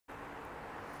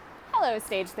Hello,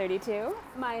 Stage 32.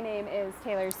 My name is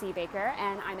Taylor C. Baker,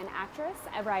 and I'm an actress,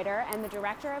 a writer, and the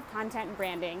director of content and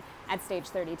branding at Stage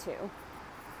 32.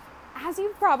 As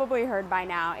you've probably heard by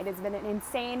now, it has been an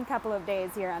insane couple of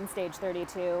days here on Stage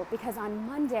 32 because on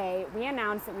Monday we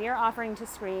announced that we are offering to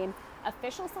screen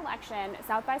official selection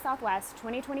South by Southwest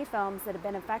 2020 films that have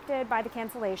been affected by the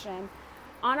cancellation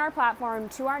on our platform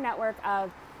to our network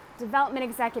of development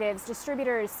executives,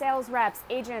 distributors, sales reps,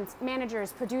 agents,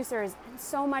 managers, producers, and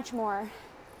so much more. And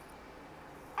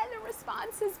the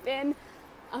response has been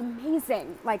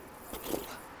amazing, like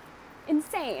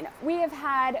insane. We have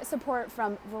had support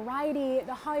from Variety,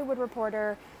 The Hollywood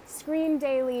Reporter, Screen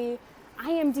Daily,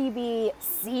 IMDb,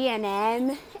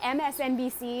 CNN,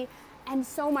 MSNBC, and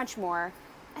so much more.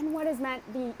 And what has meant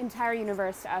the entire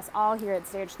universe to us all here at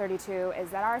Stage 32 is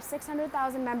that our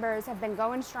 600,000 members have been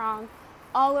going strong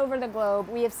all over the globe.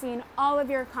 We have seen all of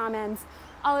your comments,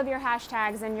 all of your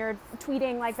hashtags, and you're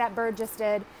tweeting like that bird just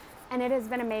did, and it has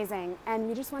been amazing. And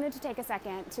we just wanted to take a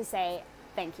second to say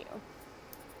thank you.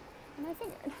 And I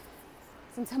figured,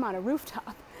 since I'm on a rooftop,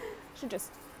 I should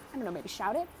just, I don't know, maybe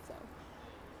shout it. So,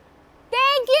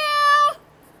 thank you!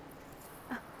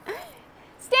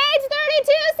 Stage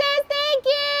 32 says thank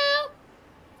you!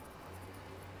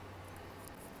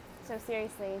 So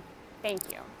seriously,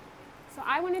 thank you. So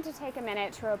I wanted to take a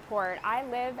minute to report. I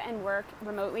live and work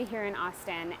remotely here in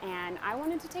Austin, and I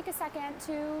wanted to take a second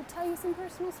to tell you some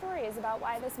personal stories about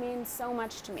why this means so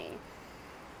much to me.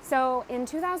 So in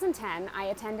 2010, I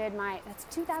attended that's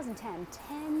 2010,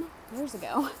 10 years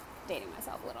ago, dating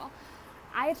myself a little.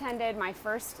 I attended my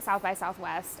first South by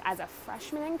Southwest as a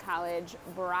freshman in college,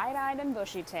 bright-eyed and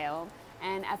bushy-tailed,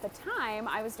 and at the time,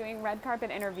 I was doing red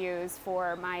carpet interviews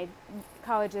for my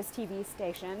college's TV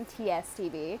station,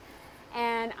 TSTV,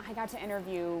 and I got to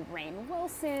interview Rainn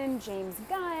Wilson, James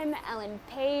Gunn, Ellen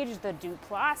Page, the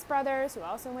Duplass brothers, who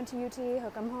also went to UT,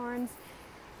 Hook 'em Horns,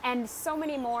 and so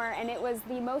many more. And it was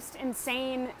the most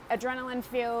insane,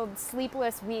 adrenaline-filled,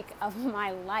 sleepless week of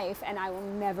my life, and I will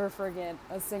never forget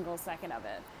a single second of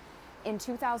it. In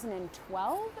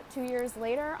 2012, 2 years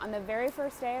later, on the very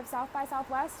first day of South by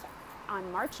Southwest,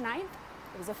 on March 9th,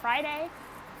 it was a Friday, I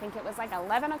think it was like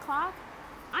 11 o'clock,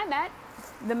 I met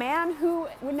the man who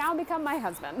would now become my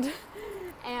husband.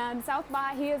 And South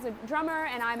by, he is a drummer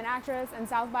and I'm an actress, and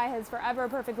South by has forever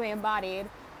perfectly embodied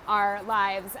our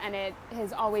lives, and it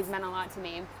has always meant a lot to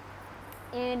me.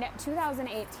 In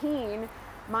 2018,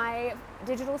 my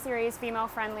digital series, Female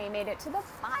Friendly, made it to the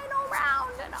final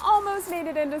round and almost made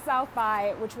it into South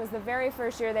by, which was the very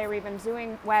first year they were even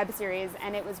doing web series,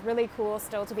 and it was really cool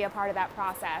still to be a part of that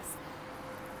process.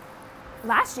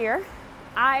 Last year,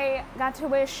 I got to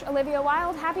wish Olivia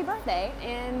Wilde happy birthday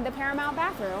in the Paramount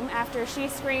bathroom after she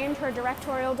screened her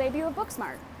directorial debut of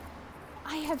Booksmart.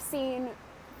 I have seen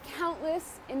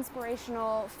countless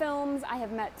inspirational films. I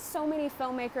have met so many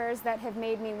filmmakers that have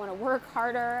made me want to work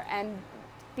harder and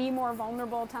be more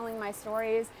vulnerable telling my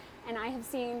stories. And I have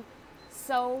seen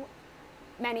so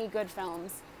many good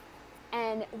films.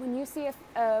 And when you see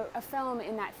a film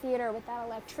in that theater with that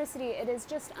electricity, it is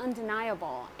just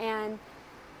undeniable. And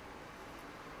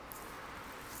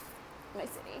my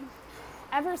city.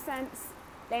 Ever since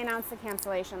they announced the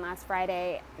cancellation last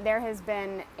Friday, there has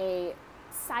been a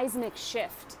seismic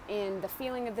shift in the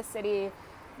feeling of the city,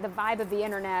 the vibe of the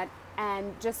internet,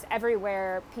 and just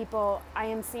everywhere I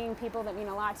am seeing people that mean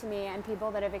a lot to me and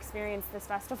people that have experienced this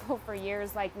festival for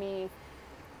years like me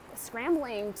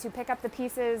scrambling to pick up the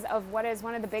pieces of what is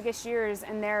one of the biggest years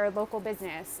in their local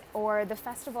business, or the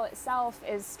festival itself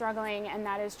is struggling, and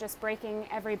that is just breaking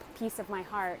every piece of my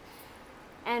heart.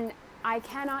 And I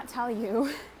cannot tell you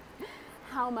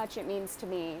how much it means to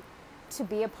me to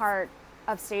be a part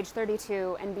of Stage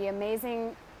 32 and be an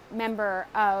amazing member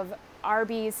of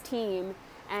RB's team,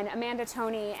 and Amanda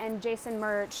Toney and Jason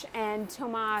Murch and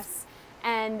Tomas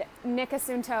and Nick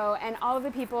Asunto and all of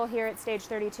the people here at Stage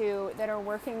 32 that are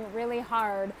working really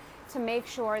hard to make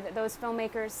sure that those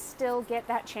filmmakers still get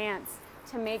that chance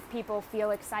to make people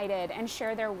feel excited and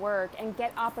share their work and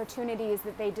get opportunities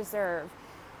that they deserve.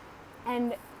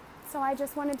 And so I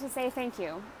just wanted to say thank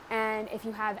you. And if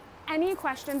you have any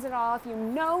questions at all, if you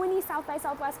know any South by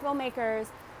Southwest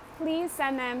filmmakers, please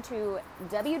send them to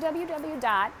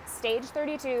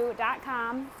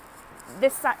www.stage32.com,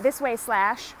 this way /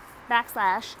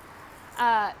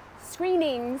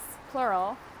 screenings,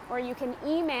 plural, or you can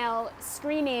email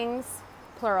screenings,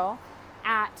 plural,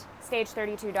 at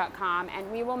stage32.com,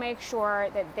 and we will make sure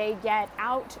that they get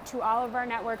out to all of our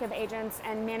network of agents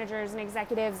and managers and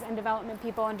executives and development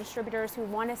people and distributors who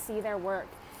want to see their work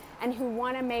and who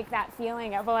want to make that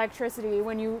feeling of electricity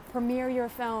when you premiere your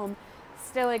film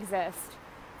still exist.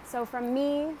 So from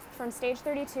me, from Stage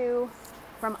 32,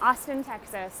 from Austin,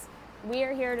 Texas, we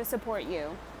are here to support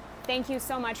you. Thank you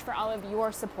so much for all of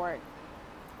your support.